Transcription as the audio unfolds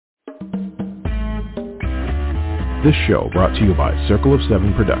This show brought to you by Circle of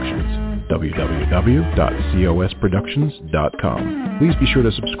Seven Productions, www.cosproductions.com. Please be sure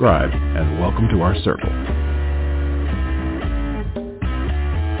to subscribe and welcome to our circle.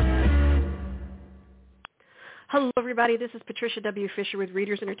 Hello, everybody. This is Patricia W. Fisher with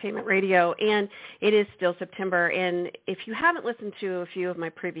Readers Entertainment Radio, and it is still September. And if you haven't listened to a few of my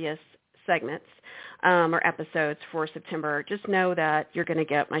previous segments or episodes for September, just know that you're going to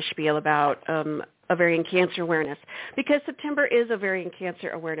get my spiel about ovarian cancer awareness, because September is Ovarian Cancer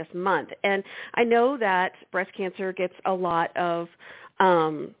Awareness Month. And I know that breast cancer gets a lot of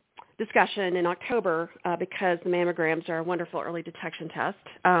discussion in October because the mammograms are a wonderful early detection test.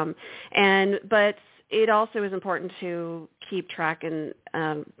 But it also is important to keep track in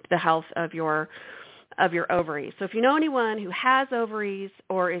the health of your ovaries. So if you know anyone who has ovaries,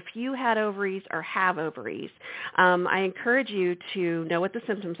 or if you had ovaries or have ovaries, I encourage you to know what the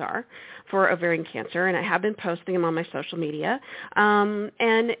symptoms are for ovarian cancer, and I have been posting them on my social media.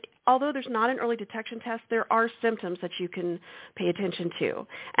 And although there's not an early detection test, there are symptoms that you can pay attention to.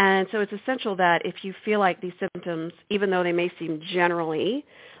 And so it's essential that if you feel like these symptoms, even though they may seem generally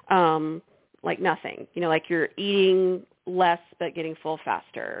like nothing, like you're eating less but getting full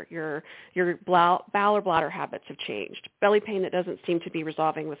faster, your bowel or bladder habits have changed, belly pain that doesn't seem to be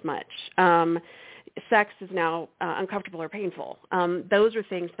resolving with much, sex is now uncomfortable or painful. Those are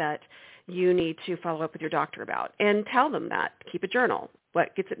things that you need to follow up with your doctor about, and tell them that. Keep a journal.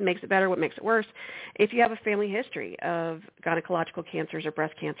 What makes it better, what makes it worse. If you have a family history of gynecological cancers or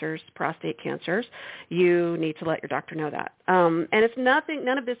breast cancers, prostate cancers, you need to let your doctor know that. And it's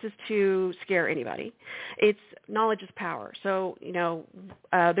none of this is to scare anybody. It's knowledge is power. So,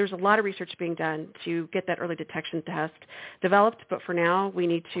 there's a lot of research being done to get that early detection test developed, but for now, we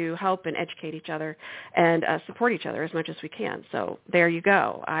need to help and educate each other and support each other as much as we can. So there you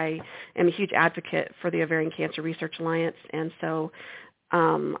go. I am a huge advocate for the Ovarian Cancer Research Alliance, and so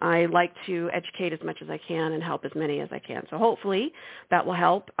I like to educate as much as I can and help as many as I can. So hopefully that will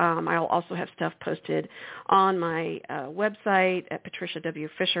help. I'll also have stuff posted on my website at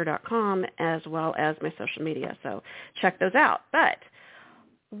patriciawfisher.com, as well as my social media. So check those out. But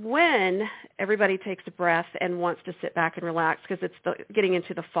when everybody takes a breath and wants to sit back and relax, because it's getting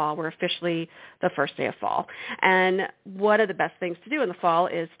into the fall, we're officially the first day of fall. And one of the best things to do in the fall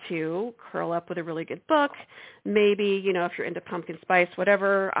is to curl up with a really good book. Maybe, if you're into pumpkin spice,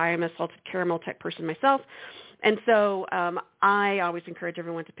 whatever. I am a salted caramel type person myself. And so I always encourage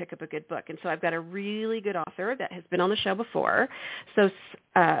everyone to pick up a good book. And so I've got a really good author that has been on the show before. So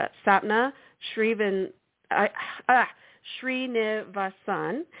Sapna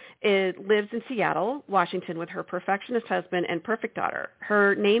Srinivasan lives in Seattle, Washington, with her perfectionist husband and perfect daughter.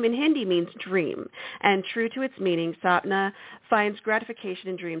 Her name in Hindi means dream, and true to its meaning, Sapna finds gratification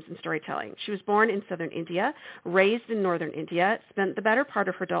in dreams and storytelling. She was born in southern India, raised in northern India, spent the better part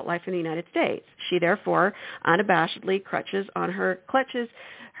of her adult life in the United States. She therefore unabashedly clutches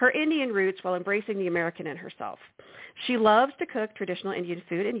her Indian roots while embracing the American in herself. She loves to cook traditional Indian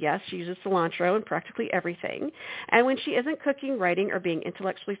food, and yes, she uses cilantro in practically everything. And when she isn't cooking, writing, or being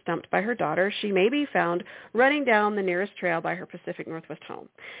intellectually stumped by her daughter, she may be found running down the nearest trail by her Pacific Northwest home.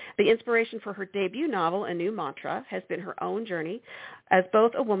 The inspiration for her debut novel, A New Mantra, has been her own journey as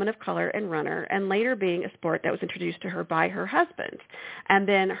both a woman of color and runner, and later being a sport that was introduced to her by her husband. And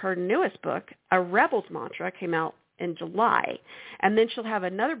then her newest book, A Rebel's Mantra, came out in July, and then she'll have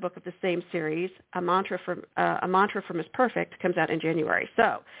another book of the same series, A Mantra from Miss Perfect, comes out in January.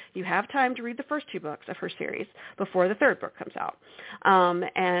 So you have time to read the first two books of her series before the third book comes out.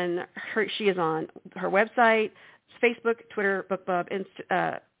 And she is on her website, Facebook, Twitter, BookBub,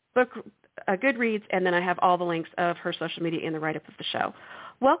 Goodreads, and then I have all the links of her social media in the write-up of the show.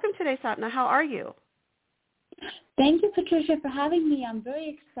 Welcome today, Sapna. How are you? Thank you, Patricia, for having me. I'm very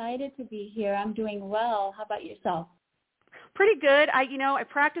excited to be here. I'm doing well. How about yourself? Pretty good. I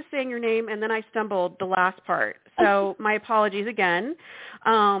practiced saying your name, and then I stumbled the last part. So my apologies again.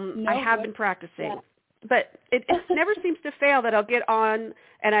 I have been practicing. Yeah. But it never seems to fail that I'll get on,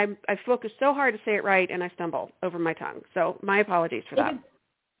 and I focus so hard to say it right, and I stumble over my tongue. So my apologies for that.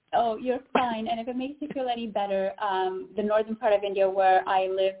 Oh, you're fine. And if it makes you feel any better, the northern part of India where I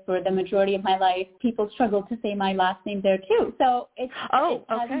lived for the majority of my life, people struggle to say my last name there too. So it has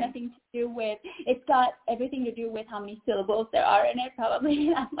nothing to do with, it's got everything to do with how many syllables there are in it.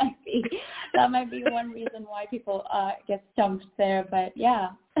 Probably that might be one reason why people get stumped there. But yeah.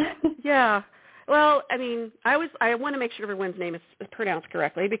 Yeah. Well, I mean, I want to make sure everyone's name is pronounced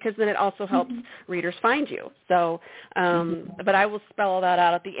correctly because then it also helps readers find you. So, but I will spell all that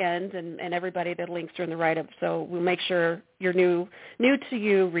out at the end, and everybody, the links are in the write-up. So we'll make sure your new to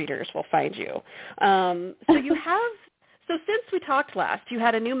you readers will find you. So you have. So since we talked last, you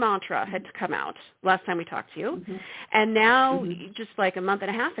had a new mantra had come out last time we talked to you, and now just like a month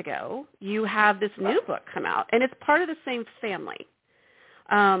and a half ago, you have this new book come out, and it's part of the same family.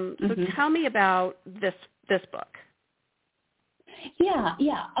 So tell me about this book. Yeah.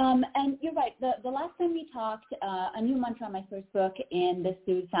 And you're right. The last time we talked, A New Mantra, my first book in the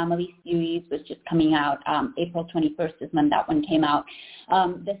Sood family series, was just coming out. April 21st is when that one came out.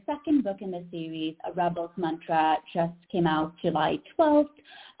 The second book in the series, A Rebel's Mantra, just came out July 12th.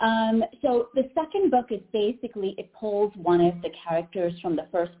 So the second book is basically, it pulls one of the characters from the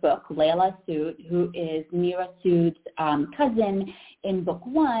first book, Layla Sood, who is Mira Sood's cousin in book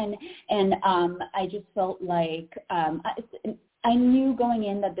one. And I just felt like I knew going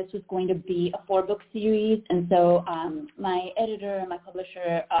in that this was going to be a 4-book series, and so my editor and my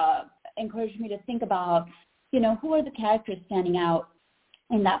publisher encouraged me to think about, who are the characters standing out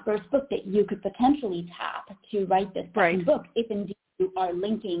in that first book that you could potentially tap to write this second book, if indeed you are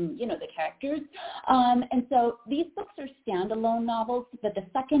linking, the characters. And so these books are standalone novels, but the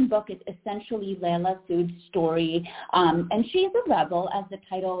second book is essentially Layla Sood's story. And she is a rebel, as the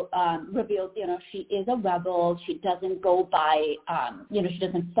title reveals. She is a rebel. She doesn't go by, she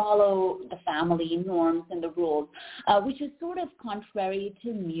doesn't follow the family norms and the rules, which is sort of contrary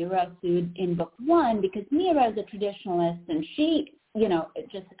to Mira Sood in book one, because Mira is a traditionalist, and she,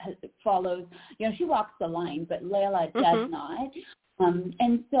 it just follows, she walks the line, but Layla does not.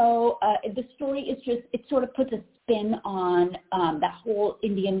 And so the story is just, it sort of puts a spin on that whole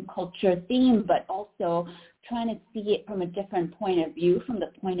Indian culture theme, but also trying to see it from a different point of view, from the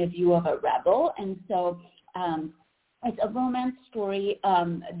point of view of a rebel. And so it's a romance story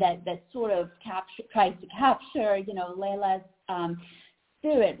that sort of tries to capture, Layla's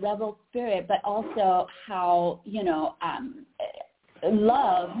spirit, rebel spirit, but also how,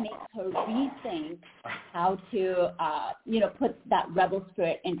 love makes her rethink how to, put that rebel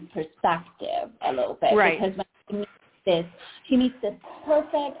spirit into perspective a little bit. Right. Because when she meets this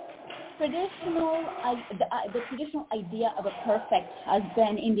perfect, traditional, the traditional idea of a perfect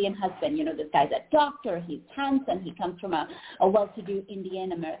husband, Indian husband. This guy's a doctor, he's handsome, he comes from a well-to-do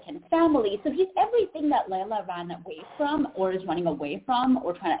Indian American family. So he's everything that Layla ran away from, or is running away from,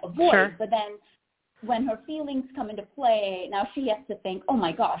 or trying to avoid. Sure. But then when her feelings come into play, now she has to think, oh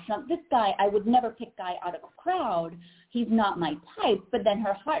my gosh, now this guy, I would never pick guy out of a crowd. He's not my type. But then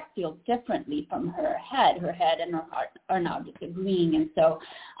her heart feels differently from her head. Her head and her heart are now disagreeing. And so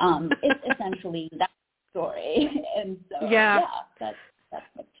it's essentially that story. And so, that's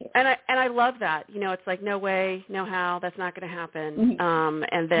it too. And I love that. It's like, no way, no how, that's not going to happen.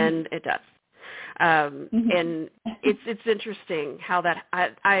 And then it does. And it's interesting how that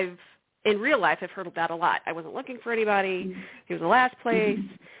I've in real life, I've heard of that a lot. I wasn't looking for anybody. He was the last place.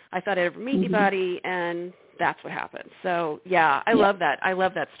 I thought I'd ever meet anybody, and that's what happened. So, I love that. I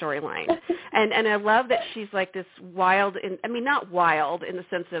love that storyline. And I love that she's like this wild, not wild in the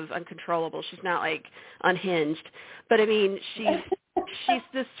sense of uncontrollable. She's not like unhinged. But, she's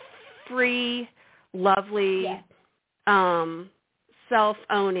this free, lovely,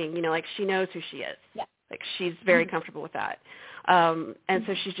 self-owning, like she knows who she is. Yeah. Like she's very comfortable with that. And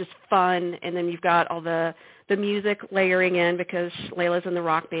so she's just fun, and then you've got all the music layering in because Layla's in the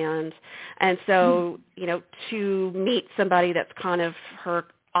rock band. And so, to meet somebody that's kind of her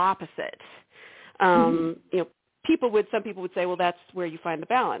opposite, some people would say, well, that's where you find the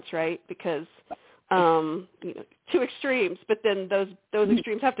balance, right? Because, two extremes, but then those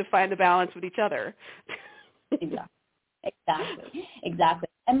extremes have to find the balance with each other. Exactly.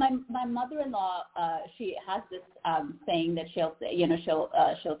 And my mother-in-law, she has this saying that she'll say,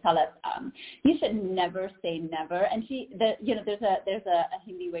 she'll tell us, you should never say never. And there's a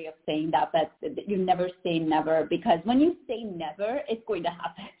Hindi way of saying that you never say never, because when you say never, it's going to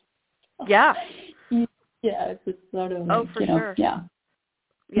happen. Yeah. It's just sort of. Oh, for sure. Yeah.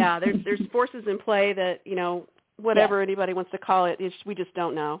 Yeah. There's forces in play that whatever anybody wants to call it, we just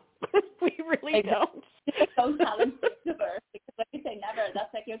don't know. We really don't. Don't challenge the universe, because when you say never,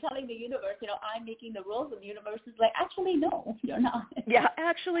 that's like you're telling the universe, I'm making the rules, and the universe is like, actually, no, you're not. Yeah,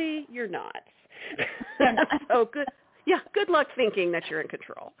 actually, you're not. You're not. So good. Yeah, good luck thinking that you're in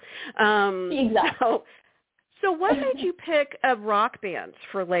control. Exactly. So what made you pick a rock band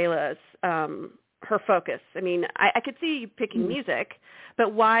for Layla's her focus? I could see you picking music,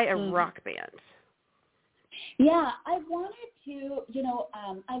 but why a rock band? Yeah, I wanted to,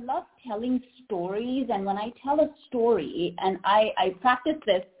 I love telling stories, and when I tell a story, and I practice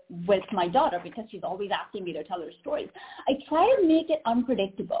this with my daughter because she's always asking me to tell her stories, I try to make it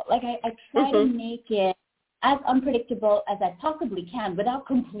unpredictable. Like I try to make it as unpredictable as I possibly can without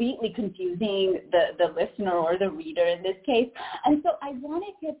completely confusing the listener or the reader in this case. And so I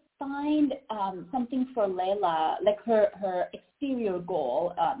wanted to find something for Layla, like her exterior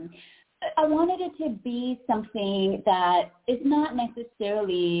goal. I wanted it to be something that is not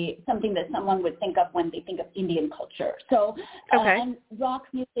necessarily something that someone would think of when they think of Indian culture. So, and rock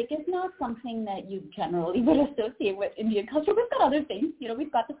music is not something that you generally would associate with Indian culture. We've got other things,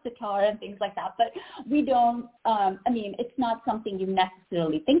 we've got the sitar and things like that, but we don't, it's not something you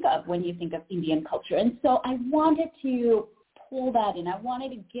necessarily think of when you think of Indian culture. And so I wanted to pull that in. I wanted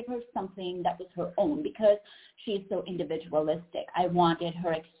to give her something that was her own because she's so individualistic. I wanted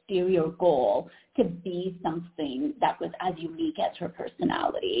her exterior goal to be something that was as unique as her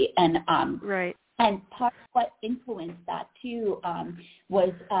personality. And right. And part of what influenced that too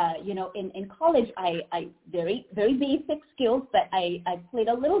was, in college, I very, very basic skills, but I played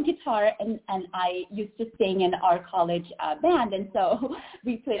a little guitar and I used to sing in our college band. And so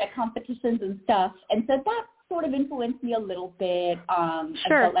we played at competitions and stuff. And so that sort of influenced me a little bit. I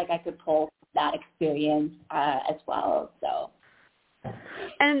felt like I could pull that experience as well. So.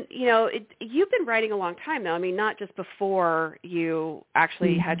 And, you've been writing a long time now. I mean, not just before you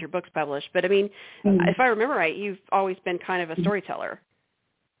actually had your books published, but I mean, if I remember right, you've always been kind of a storyteller.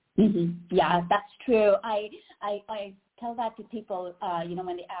 Yeah, that's true. I tell that to people,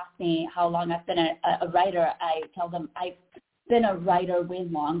 when they ask me how long I've been a writer, I tell them I've been a writer way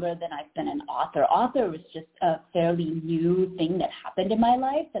longer than I've been an author. Author was just a fairly new thing that happened in my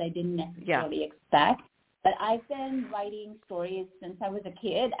life that I didn't necessarily expect. But I've been writing stories since I was a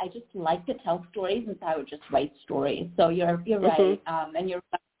kid. I just like to tell stories, and so I would just write stories. So you're right, and you're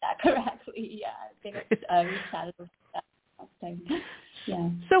right that correctly. Yeah, I think we chatted about that last time. Yeah.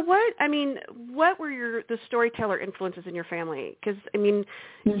 So what were the storyteller influences in your family? Because,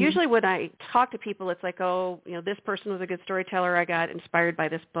 usually when I talk to people, it's like, this person was a good storyteller. I got inspired by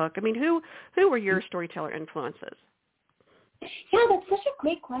this book. I mean, who were your storyteller influences? Yeah, that's such a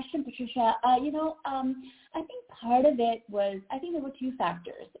great question, Patricia. I think part of it was, I think there were two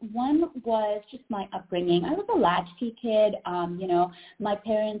factors. One was just my upbringing. I was a latchkey kid. My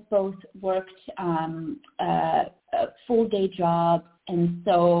parents both worked a full-day job, and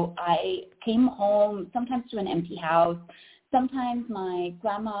so I came home sometimes to an empty house. Sometimes my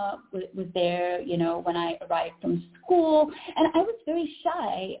grandma was there, when I arrived from school, and I was very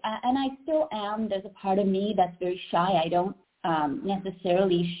shy, and I still am. There's a part of me that's very shy. I don't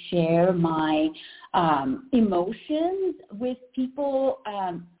necessarily share my emotions with people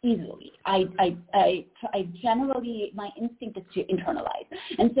easily. I generally, my instinct is to internalize.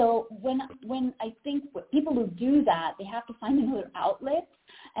 And so when I think people who do that, they have to find another outlet,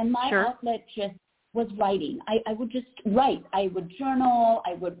 and my outlet just was writing. I would just write. I would journal.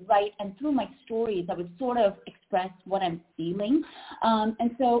 I would write. And through my stories, I would sort of express what I'm feeling.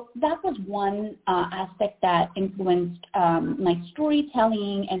 And so that was one aspect that influenced my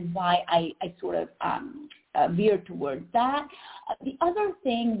storytelling and why I sort of veered towards that. The other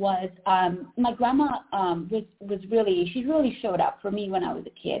thing was my grandma she really showed up for me when I was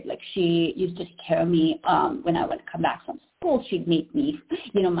a kid. Like, she used to take care of me when I would come back from school. She'd make me,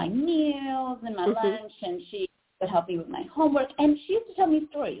 my meals and my lunch, and she would help me with my homework. And she used to tell me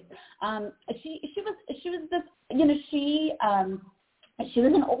stories. She was this, she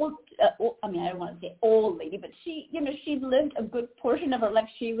was an old, I don't want to say old lady, but she lived a good portion of her life.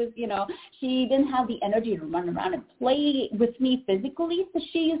 She was, she didn't have the energy to run around and play with me physically, so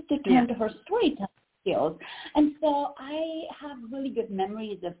she used to turn to her storytelling skills. And so I have really good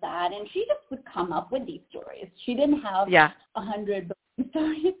memories of that. And she just would come up with these stories. She didn't have 100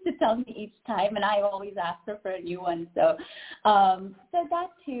 stories to tell me each time, and I always asked her for a new one. So, so that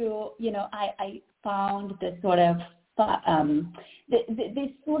too, I found this sort of this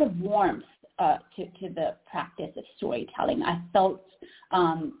sort of warmth to the practice of storytelling. I felt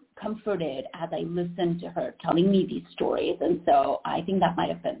comforted as I listened to her telling me these stories, and so I think that might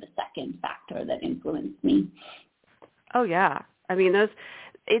have been the second factor that influenced me. Oh yeah, I mean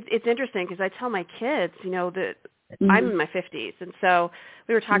it's interesting because I tell my kids, that I'm in my 50s, and so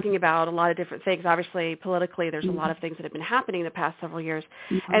we were talking about a lot of different things. Obviously, politically, there's a lot of things that have been happening the past several years.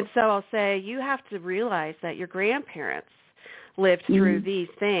 And so I'll say, you have to realize that your grandparents lived through these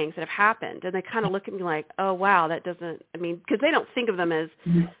things that have happened. And they kind of look at me like, oh, wow, that doesn't, because they don't think of them as,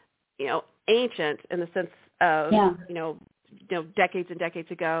 ancient in the sense of, decades and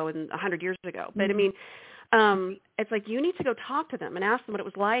decades ago and 100 years ago. But it's like you need to go talk to them and ask them what it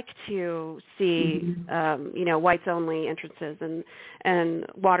was like to see, whites only entrances and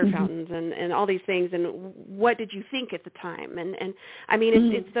water fountains and all these things, and what did you think at the time? And I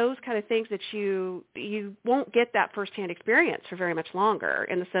mean, it's those kind of things that you won't get that firsthand experience for very much longer,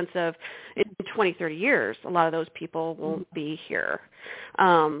 in the sense of in 20, 30 years, a lot of those people won't be here,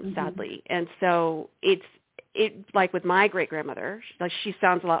 sadly. And so it like with my great-grandmother, like she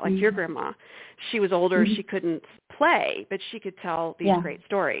sounds a lot like your grandma. She was older, she couldn't play, but she could tell these great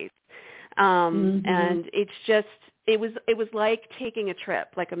stories. And it was like taking a trip,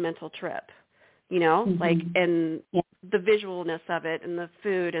 like a mental trip, like, and the visualness of it and the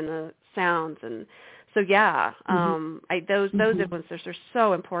food and the sounds. And so, those influencers are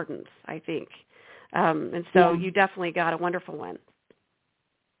so important, I think. And so you definitely got a wonderful one.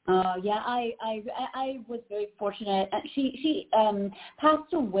 I was very fortunate. She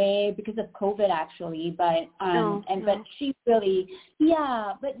passed away because of COVID, actually, but she really,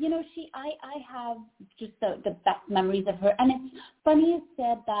 but I have just the best memories of her. And it's funny you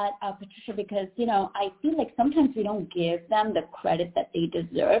said that, Patricia, because I feel like sometimes we don't give them the credit that they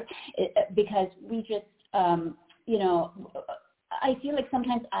deserve, because we just I feel like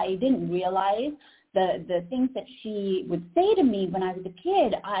sometimes I didn't realize the things that she would say to me when I was a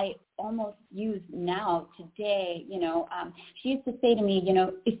kid, I almost use now today. She used to say to me,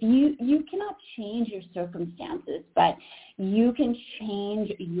 if you cannot change your circumstances, but you can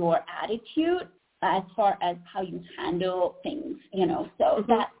change your attitude as far as how you handle things, so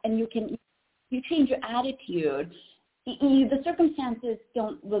that, and you change your attitude. The circumstances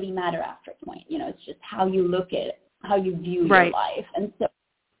don't really matter after a point, it's just how you look at it, how you view your life.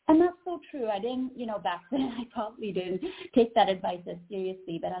 And that's so true. I didn't, back then I probably didn't take that advice as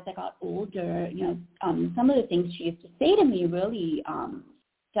seriously. But as I got older, some of the things she used to say to me really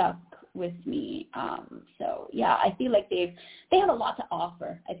stuck with me. I feel like they have a lot to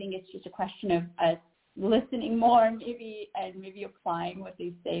offer. I think it's just a question of us listening more, maybe applying what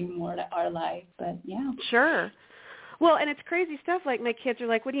they say more to our life. But sure. Well, and it's crazy stuff. Like, my kids are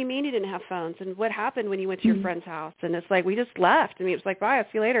like, what do you mean you didn't have phones? And what happened when you went to your friend's house? And it's like, we just left. I mean, it was like, bye, I'll see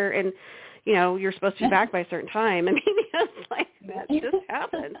you later. And, you're supposed to be back by a certain time. I mean, it's like, that just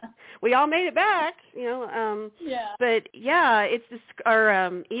happened. We all made it back, But, it's this,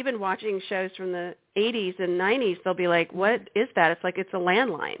 or even watching shows from the 80s and 90s, they'll be like, what is that? It's like, it's a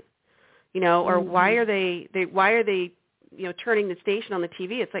landline, or why are they turning the station on the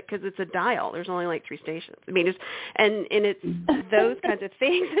TV? It's like, because it's a dial. There's only like 3 stations. I mean, and it's those kinds of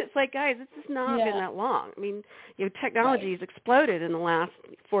things. It's like, guys, it's just not been that long. I mean, technology has exploded in the last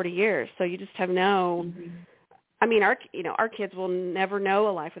 40 years. So you just have no. I mean, our kids will never know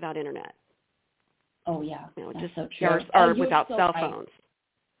a life without internet. Oh yeah, that's just so true. Or without cell phones.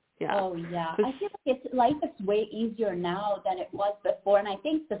 Yeah. Oh, yeah. I feel like life is way easier now than it was before. And I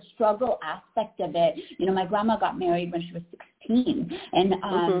think the struggle aspect of it, my grandma got married when she was 16. And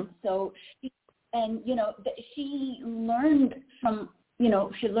so she learned from,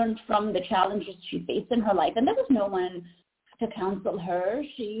 the challenges she faced in her life. And there was no one to counsel her.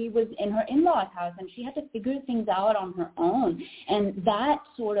 She was in her in-laws' house, and she had to figure things out on her own. And that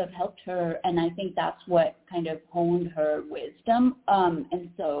sort of helped her, and I think that's what kind of honed her wisdom.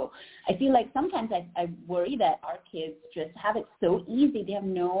 And so I feel like sometimes I worry that our kids just have it so easy. They have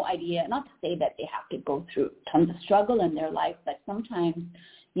no idea, not to say that they have to go through tons of struggle in their life, but sometimes,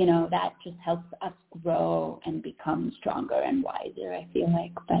 that just helps us grow and become stronger and wiser, I feel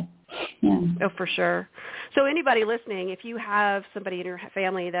like. But Oh, for sure. So anybody listening, if you have somebody in your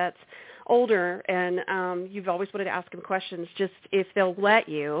family that's older and you've always wanted to ask them questions, just if they'll let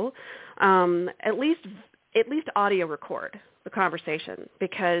you, at least audio record the conversation,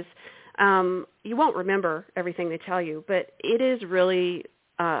 because you won't remember everything they tell you, but it is really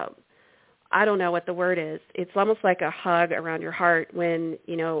I don't know what the word is. It's almost like a hug around your heart when,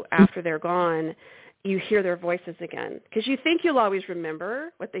 after they're gone, you hear their voices again. Because you think you'll always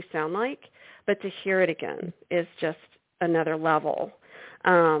remember what they sound like, but to hear it again is just another level.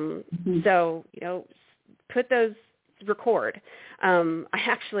 So, put those, record. I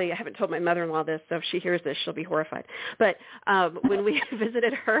haven't told my mother-in-law this, so if she hears this, she'll be horrified. But when we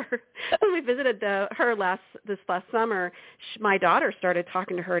visited her, this last summer, my daughter started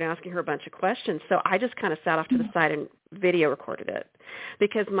talking to her and asking her a bunch of questions. So I just kind of sat off to the side and video recorded it,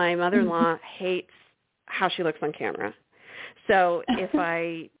 because my mother-in-law hates how she looks on camera. So if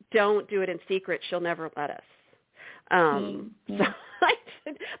I don't do it in secret, she'll never let us.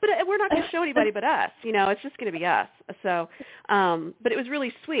 But we're not going to show anybody but us. It's just going to be us. So, but it was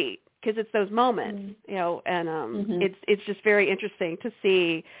really sweet. because it's those moments, you know, and it's just very interesting to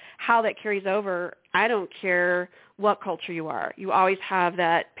see how that carries over. I don't care what culture you are. You always have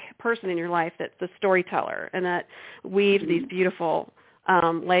that person in your life that's the storyteller and that weaves these beautiful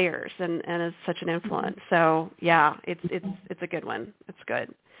layers and is such an influence. So yeah, it's a good one. It's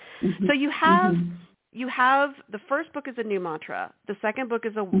good. So you have the first book is a new mantra. The second book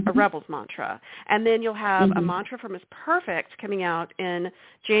is a Rebels mantra. And then you'll have a mantra from Is Perfect coming out in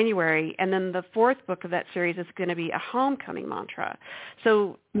January. And then the fourth book of that series is going to be a homecoming mantra.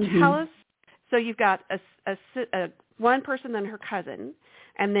 So tell us, so you've got a one person, then her cousin,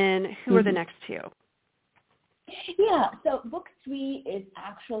 and then who are the next two? Yeah, so book 3 is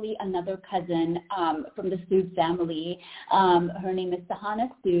actually another cousin from the Sood family. Her name is Sahana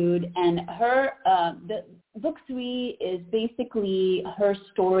Sood, and her the book 3 is basically her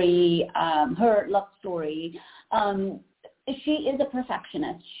story, her love story. She is a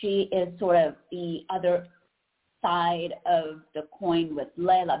perfectionist. She is sort of the other side of the coin with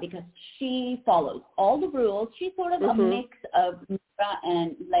Layla because she follows all the rules. She's sort of a mix of Nura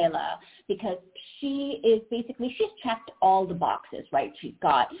and Layla because she is basically, she's checked all the boxes, right? She's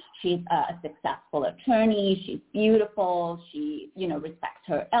a successful attorney. She's beautiful. She, you know, respects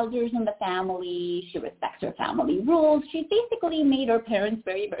her elders in the family. She respects her family rules. She basically made her parents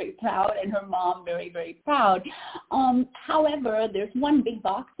very, very proud and her mom very, very proud. However, there's one big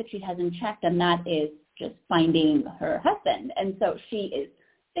box that she hasn't checked, and that is just finding her husband. And so she is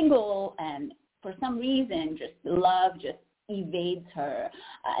single, and for some reason just love just evades her,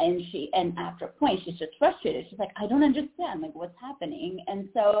 and after a point she's just frustrated. She's like, I don't understand, like, what's happening? And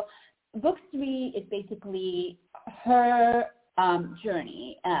so book 3 is basically her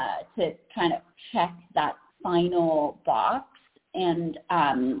journey to kind of check that final box, and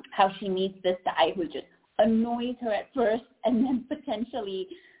how she meets this guy who just annoys her at first and then potentially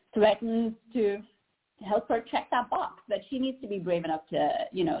threatens to help her check that box, but she needs to be brave enough to,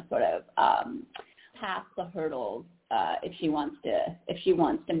 you know, sort of pass the hurdles if she wants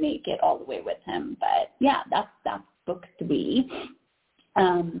to make it all the way with him. But yeah, that's book 3.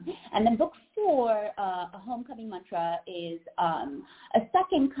 And then book 4, a homecoming mantra, is a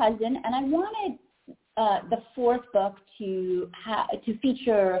second cousin, and I wanted the fourth book to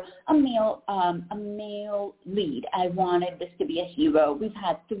feature a male lead. I wanted this to be a hero. We've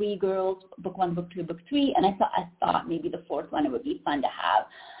had 3 girls, book 1, book 2, book 3, and I thought maybe the fourth one, it would be fun to have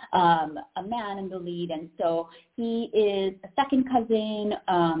a man in the lead. And so he is a second cousin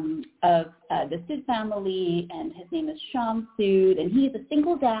of the Sood family, and his name is Sham Sood, and he's a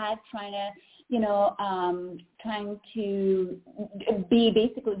single dad trying to be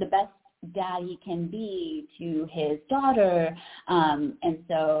basically the best dad he can be to his daughter, and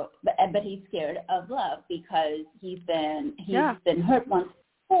so but he's scared of love because he's been hurt once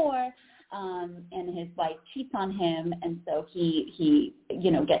before, and his wife cheats on him, and so he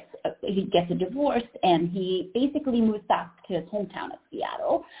gets a divorce, and he basically moves back to his hometown of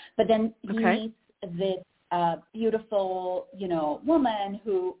Seattle. But then he meets this beautiful woman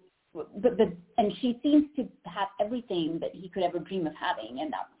who. And she seems to have everything that he could ever dream of having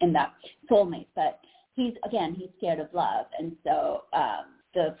in that soulmate. But he's scared of love, and so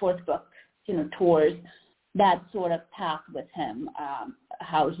the fourth book, tours that sort of path with him,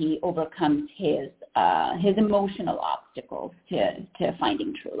 how he overcomes his emotional obstacles to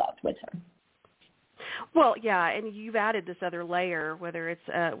finding true love with her. Well, yeah, and you've added this other layer, whether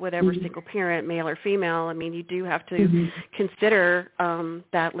it's whatever single parent, male or female. I mean, you do have to consider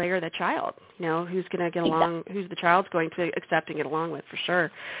that layer, the child, who's going to get along, who's the child's going to accept and get along with, for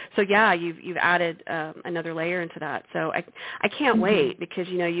sure. So, yeah, you've added another layer into that. So I can't wait, because,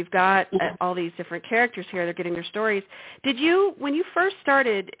 you've got all these different characters here. They're getting their stories. Did you, when you first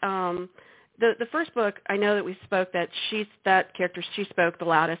started the first book, I know that we spoke that that character, she spoke the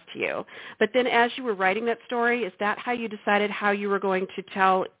loudest to you. But then as you were writing that story, is that how you decided how you were going to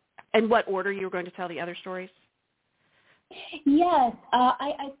tell, and what order you were going to tell the other stories? Yes,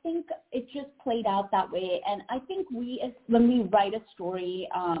 I think it just played out that way. And I think when we write a story,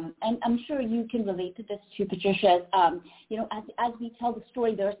 and I'm sure you can relate to this too, Patricia, as we tell the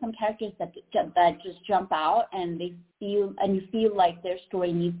story, there are some characters that just jump out, and you feel like their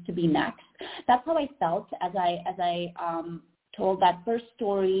story needs to be next. That's how I felt as I told that first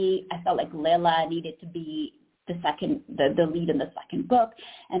story. I felt like Layla needed to be the lead in the second book.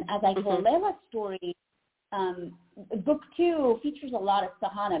 And as I told Layla's story, book 2 features a lot of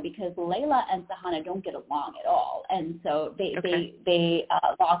Sahana, because Layla and Sahana don't get along at all, and so they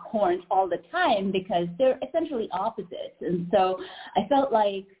lock horns all the time because they're essentially opposites. And so I felt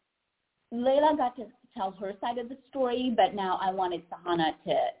like Layla got to tell her side of the story, but now I wanted Sahana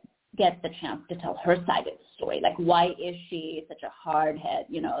to get the chance to tell her side of the story. Like, why is she such a hard head?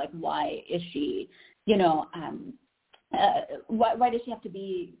 Like, why is she, why does she have to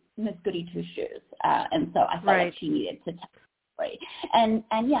be Miss Goody Two Shoes? And so I felt like she needed to tell the story. And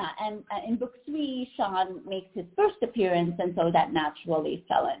in book 3, Sean makes his first appearance, and so that naturally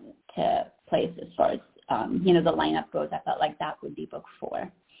fell into place as far as, the lineup goes. I felt like that would be book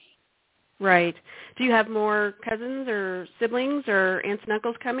 4. Right. Do you have more cousins or siblings or aunts and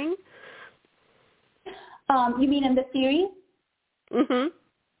uncles coming? You mean in the series? Mm-hmm.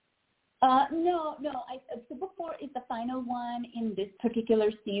 No. So book 4 is the final one in this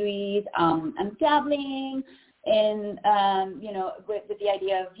particular series. I'm dabbling in, with the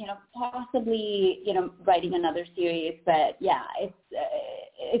idea of, possibly, writing another series. But yeah,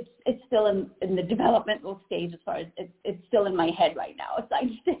 it's still in the developmental stage as far as it's still in my head right now. So I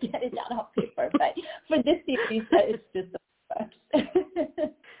need to get it down on paper. But for this series, it's just the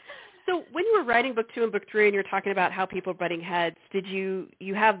So when you were writing book 2 and book 3 and you're talking about how people are butting heads, did you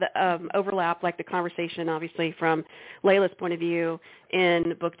have the overlap, like the conversation obviously from Layla's point of view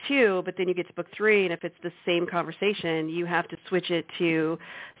in book 2, but then you get to book 3 and if it's the same conversation, you have to switch it to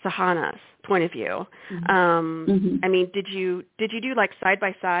Sahana's point of view. Mm-hmm. I mean, did you do like side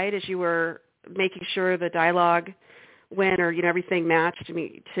by side as you were making sure the dialogue went or everything matched? I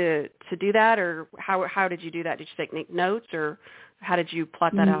mean, to do that, or how did you do that? Did you take notes, or how did you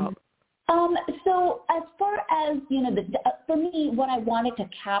plot that out? So as far as, for me, what I wanted to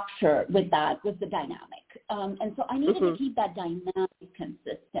capture with that was the dynamic. And so I needed to keep that dynamic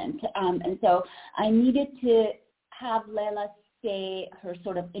consistent. And so I needed to have Layla stay her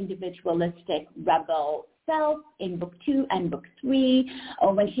sort of individualistic rebel self in book 2 and book 3,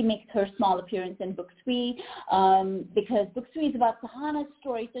 when she makes her small appearance in book 3, because book 3 is about Sahana's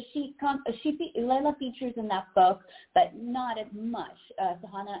story, so Layla features in that book, but not as much.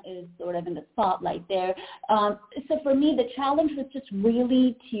 Sahana is sort of in the spotlight there. So for me, the challenge was just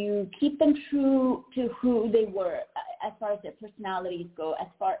really to keep them true to who they were, as far as their personalities go, as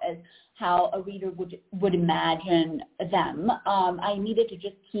far as how a reader would imagine them. I needed to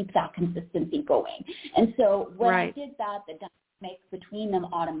just keep that consistency going. And so when I did that, the dynamic between them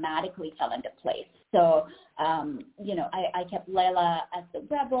automatically fell into place. So, I kept Layla as the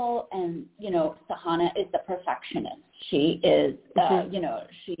rebel, and, Sahana is the perfectionist. She is,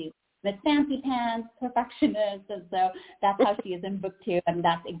 she's Miss Fancy Pants, perfectionist, and so that's how she is in book 2, and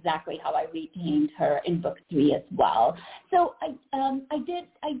that's exactly how I retained her in book 3 as well. So I did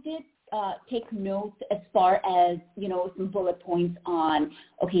take notes as far as, some bullet points on,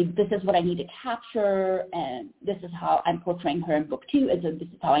 okay, this is what I need to capture, and this is how I'm portraying her in book 2, and so this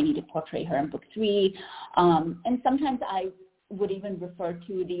is how I need to portray her in book 3. And sometimes I would even refer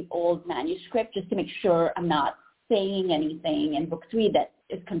to the old manuscript just to make sure I'm not saying anything in book 3 that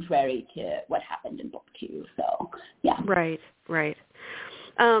is contrary to what happened in book 2. So, yeah. Right.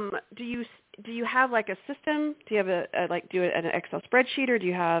 Do you have like a system? Do you have an Excel spreadsheet, or do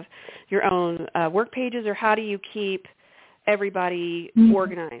you have your own work pages, or how do you keep everybody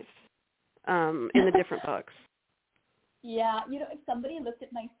organized in the different books? Yeah, if somebody looked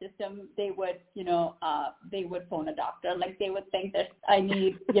at my system, they would phone a doctor. Like, they would think that I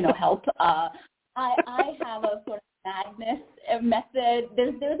need, help. I have a sort of madness method.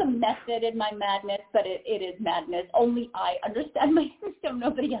 There's a method in my madness, but it is madness. Only I understand my system.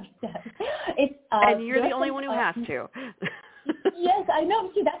 Nobody else does. And you're the only one who has to. Yes, I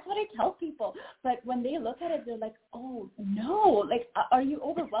know. See, that's what I tell people. But when they look at it, they're like, oh, no. Like, are you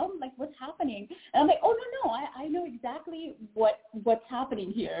overwhelmed? Like, what's happening? And I'm like, oh, no. I know exactly what's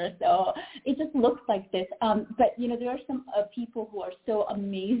happening here. So it just looks like this. But, there are some people who are so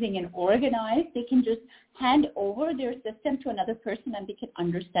amazing and organized. They can just hand over their system to another person and they can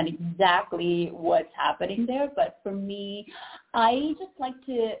understand exactly what's happening there. But for me, I just like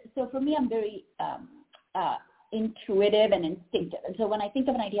to, so for me, I'm very intuitive and instinctive. And so when I think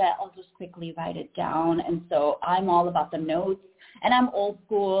of an idea, I'll just quickly write it down. And so I'm all about the notes, and I'm old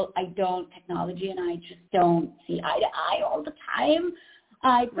school. I don't technology, and I just don't see eye to eye all the time.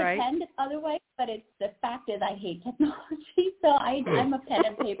 I pretend it's otherwise, but the fact is I hate technology. So I'm a pen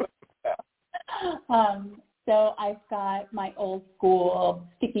and paper girl. So I've got my old school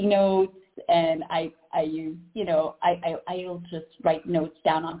sticky notes, and I use, I'll just write notes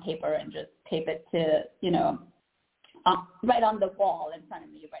down on paper and just tape it to, right on the wall in front of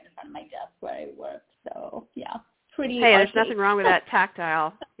me, right in front of my desk where I work. So, yeah, pretty. Hey, there's nothing wrong with that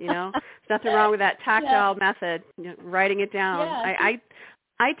tactile, There's nothing wrong with that tactile method, writing it down. Yeah.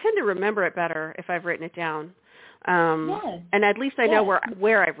 I tend to remember it better if I've written it down. And at least I know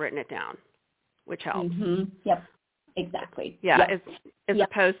where I've written it down, which helps. Mm-hmm. Yep. Exactly. Yeah, as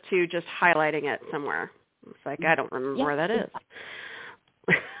opposed to just highlighting it somewhere. It's like, I don't remember where that is.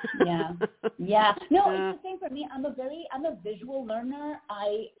 Yeah. No, it's the same for me. I'm a visual learner.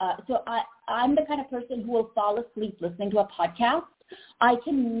 I'm the kind of person who will fall asleep listening to a podcast. I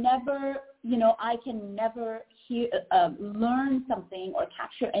can never learn something or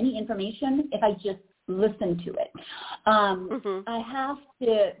capture any information if I just listen to it. I have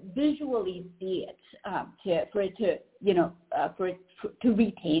to visually see it for it to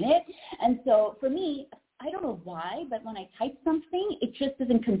retain it. And so for me, I don't know why, but when I type something, it just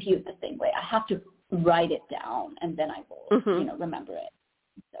doesn't compute the same way. I have to write it down, and then I will, remember it.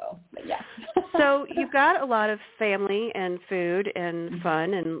 So, but yeah. So you've got a lot of family and food and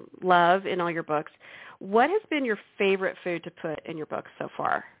fun and love in all your books. What has been your favorite food to put in your books so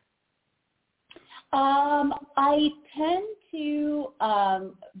far? I tend to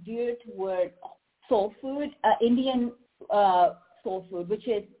veer toward soul food, Indian soul food, which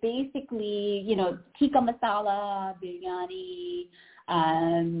is basically, tikka masala, biryani.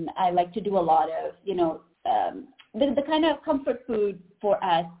 I like to do a lot of, the kind of comfort food for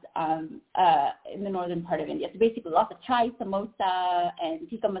us in the northern part of India. So basically lots of chai, samosa, and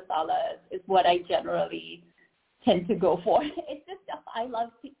tikka masala is what I generally tend to go for. It's just stuff I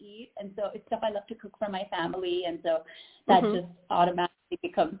love to eat, and so it's stuff I love to cook for my family, and so that just automatically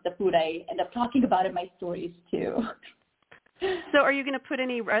becomes the food I end up talking about in my stories too. So are you going to put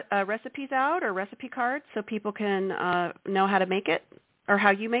any recipes out or recipe cards so people can know how to make it or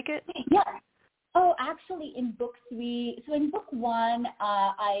how you make it? Yeah. Oh, actually, in book 3, so in book 1,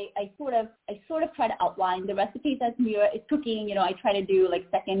 I sort of try to outline the recipes as Mira is cooking. I try to do like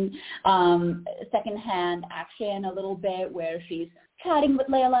second-hand action a little bit, where she's chatting with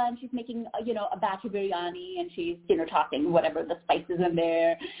Layla and she's making a batch of biryani, and she's tossing whatever the spices in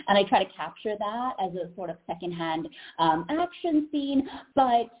there, and I try to capture that as a sort of second-hand action scene.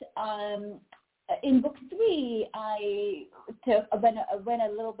 But in book 3, I went a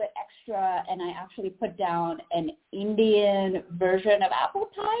little bit extra, and I actually put down an Indian version of apple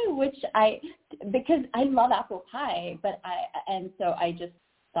pie, because I love apple pie, so I just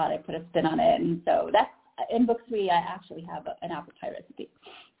thought I'd put a spin on it, and so that's in book 3. I actually have an apple pie recipe.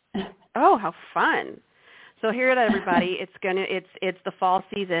 Oh, how fun! So hear it, everybody. It's the fall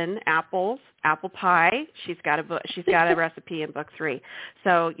season. Apple pie. She's got a recipe in book 3.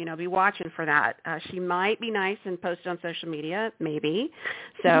 So be watching for that. She might be nice and post it on social media, maybe.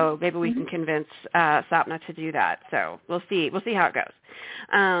 So maybe we can convince Sapna to do that. So we'll see how it goes.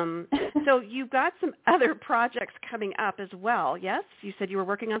 So you've got some other projects coming up as well. Yes, you said you were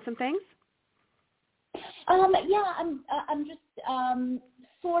working on some things. Yeah, I'm just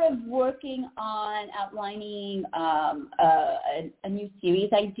sort of working on outlining a new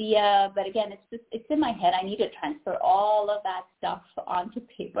series idea, but again, it's in my head. I need to transfer all of that stuff onto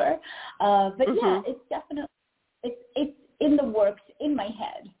paper. But yeah, it's definitely it's in the works in my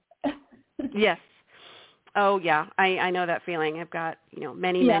head. Yes. Oh yeah, I know that feeling. I've got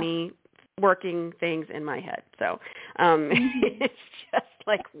many working things in my head. So it's just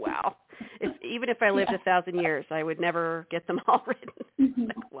like, wow. Even if I lived 1,000 years, I would never get them all written.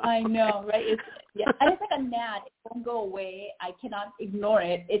 Like, wow. I know, right? And it's like a gnat. It won't go away. I cannot ignore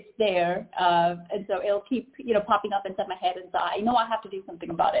it. It's there. And so it'll keep, popping up inside my head. And so I know I have to do something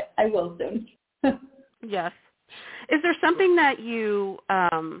about it. I will soon. Yes. Is there something that you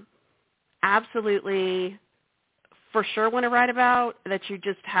absolutely for sure want to write about that you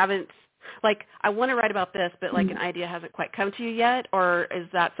just haven't, like, I want to write about this, but like an idea hasn't quite come to you yet? Or is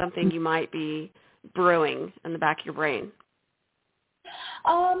that something you might be brewing in the back of your brain?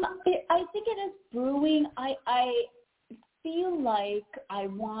 I think it is brewing. I feel like I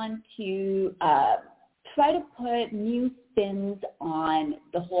want to try to put new spins on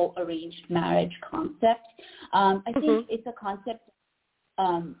the whole arranged marriage concept. I think it's a concept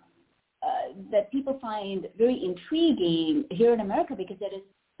that people find very intriguing here in America because it is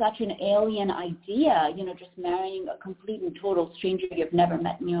such an alien idea, just marrying a complete and total stranger you've never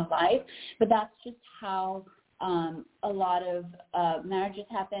met in your life. But that's just how a lot of marriages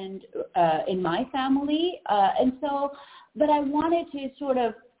happened in my family. And so, but I wanted to sort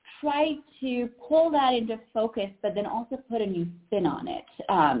of try to pull that into focus, but then also put a new spin on it,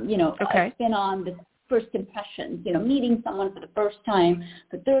 a spin on the first impressions, meeting someone for the first time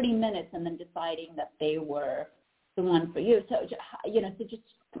for 30 minutes and then deciding that they were the one for you. So, so just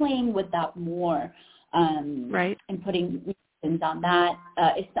playing with that more, right, and putting spins on that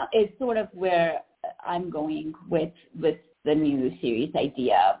is sort of where I'm going with the new series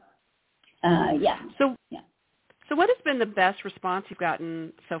idea. So what has been the best response you've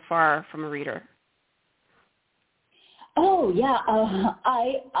gotten so far from a reader? Oh yeah,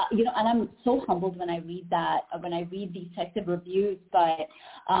 and I'm so humbled when I read that, when I read these types of reviews. But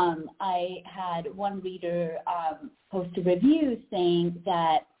I had one reader post a review saying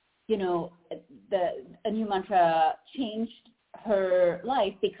that a new mantra changed her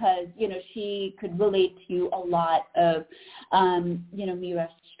life because she could relate to a lot of Mira's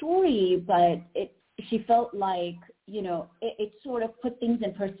story, but she felt like it sort of put things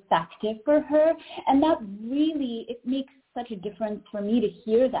in perspective for her, and that really, it makes such a difference for me to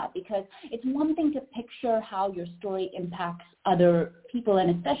hear that, because it's one thing to picture how your story impacts other people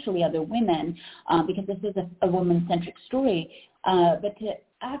and especially other women, because this is a woman-centric story, but to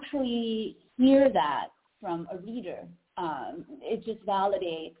actually hear that from a reader, it just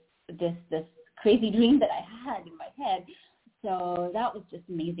validates this crazy dream that I had in my head. So that was just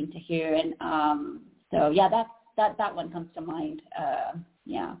amazing to hear, and so yeah, that one comes to mind.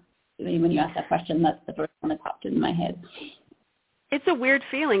 Yeah, when you ask that question, that's the first one that popped in my head. It's a weird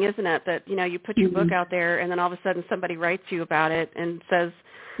feeling, isn't it, that you put your book out there and then all of a sudden somebody writes you about it and says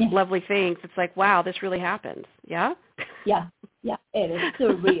lovely things. It's like, wow, this really happened. Yeah? Yeah, it is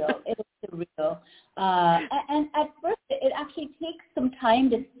surreal. It is surreal. And at first, it actually takes some time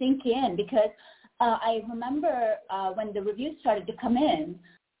to sink in, because I remember when the reviews started to come in,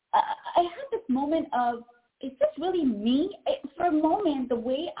 I had this moment of, is this really me? For a moment, the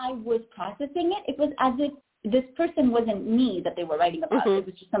way I was processing it, it was as if this person wasn't me that they were writing about. It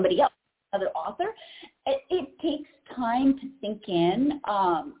was just somebody else, another author. It takes time to sink in,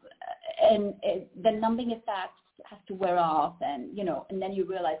 and the numbing effect has to wear off, and and then you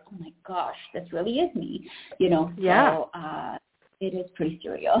realize, oh my gosh, this really is me. Yeah. So it is pretty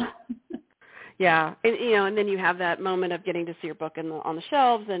surreal. Yeah, and then you have that moment of getting to see your book on the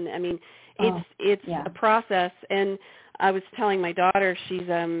shelves, and I mean, it's a process. And I was telling my daughter, she's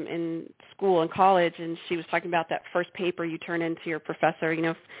in school and college, and she was talking about that first paper you turn into your professor,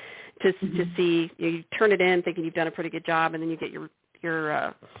 to see, you turn it in thinking you've done a pretty good job, and then you get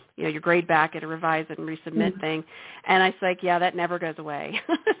your grade back at a revise it and resubmit thing. And I was like, yeah, that never goes away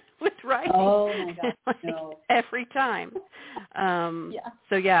with writing. Oh my gosh, no. Every time.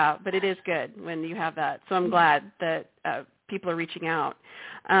 So yeah, but it is good when you have that. So I'm glad that people are reaching out.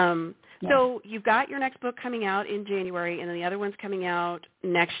 So you've got your next book coming out in January, and then the other one's coming out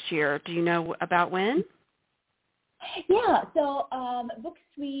next year. Do you know about when? Yeah, so book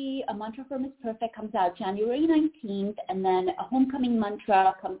 3, A Mantra for Miss Perfect, comes out January 19th, and then A Homecoming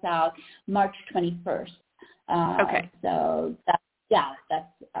Mantra comes out March 21st. Okay. So that's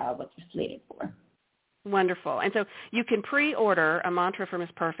what you're slated for. Wonderful. And so you can pre-order A Mantra for Miss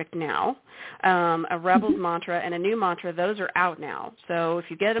Perfect now, a Rebels mantra, and a new mantra. Those are out now. So if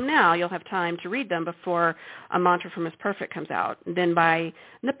you get them now, you'll have time to read them before A Mantra for Miss Perfect comes out. And then by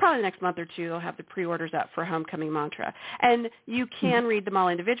probably the next month or two, you'll have the pre-orders up for Homecoming Mantra. And you can read them all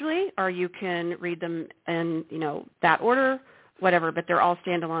individually, or you can read them in, that order, whatever, but they're all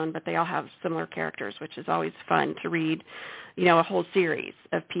standalone, but they all have similar characters, which is always fun to read, a whole series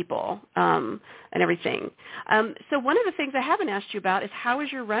of people and everything. So one of the things I haven't asked you about is, how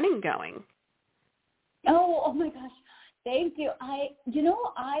is your running going? Oh my gosh. Thank you.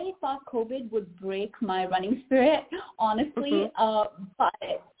 I thought COVID would break my running spirit, honestly,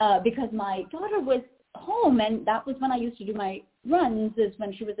 but because my daughter was home, and that was when I used to do my runs, is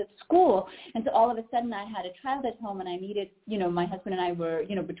when she was at school. And so all of a sudden I had a child at home, and I needed, my husband and I were,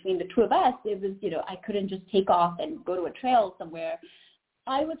 between the two of us, it was, I couldn't just take off and go to a trail somewhere.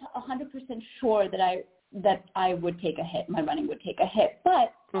 I was 100% sure that I would take a hit, my running would take a hit.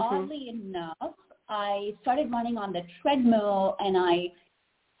 But oddly enough, I started running on the treadmill, and I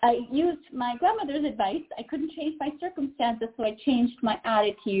used my grandmother's advice. I couldn't change my circumstances, so I changed my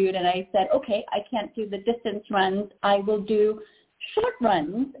attitude, and I said, okay, I can't do the distance runs. I will do short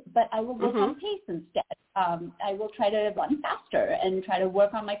runs, but I will work on pace instead. I will try to run faster and try to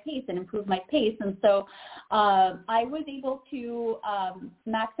work on my pace and improve my pace. And so I was able to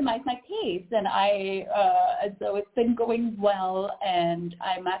maximize my pace, and so it's been going well, and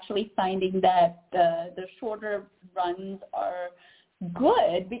I'm actually finding that the shorter runs are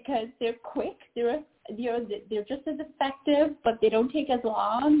good because they're quick, they're just as effective, but they don't take as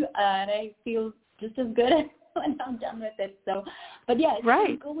long, and I feel just as good when I'm done with it. So, but yeah, it's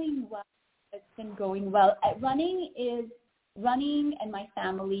been going well. It's been going well. Running and my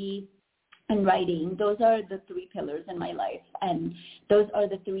family and writing. Those are the 3 pillars in my life, and those are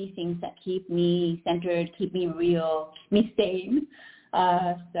the 3 things that keep me centered, keep me real, keep me sane.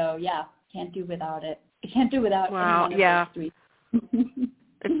 So yeah, can't do without it. I can't do without any one of those 3.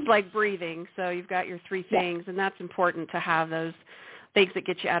 It's like breathing. So you've got your 3 things, and that's important to have those things that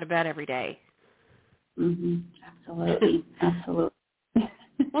get you out of bed every day. Mm-hmm. Absolutely. Absolutely.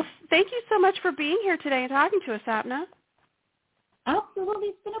 Well, thank you so much for being here today and talking to us, Sapna. Absolutely.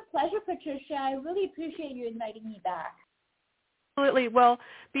 It's been a pleasure, Patricia. I really appreciate you inviting me back. Absolutely. Well,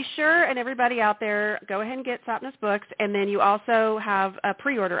 be sure, and everybody out there, go ahead and get Sapna's books, and then you also have a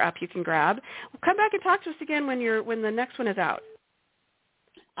pre-order up you can grab. Come back and talk to us again when the next one is out.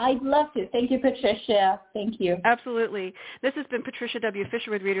 I'd love to. Thank you, Patricia. Thank you. Absolutely. This has been Patricia W.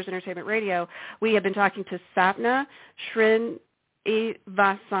 Fisher with Readers Entertainment Radio. We have been talking to Sapna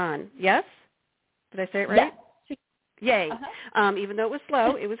Srinivasan. Yes? Did I say it right? Yes. Yay. Uh-huh. Even though it was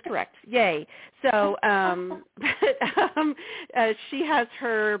slow, it was correct. Yay. So she has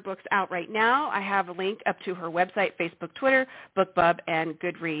her books out right now. I have a link up to her website, Facebook, Twitter, BookBub, and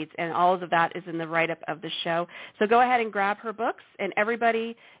Goodreads, and all of that is in the write-up of the show. So go ahead and grab her books, and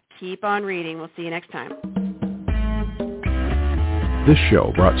everybody keep on reading. We'll see you next time. This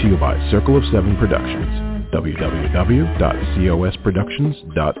show brought to you by Circle of Seven Productions.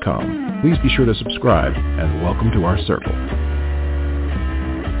 www.cosproductions.com. Please be sure to subscribe and welcome to our circle.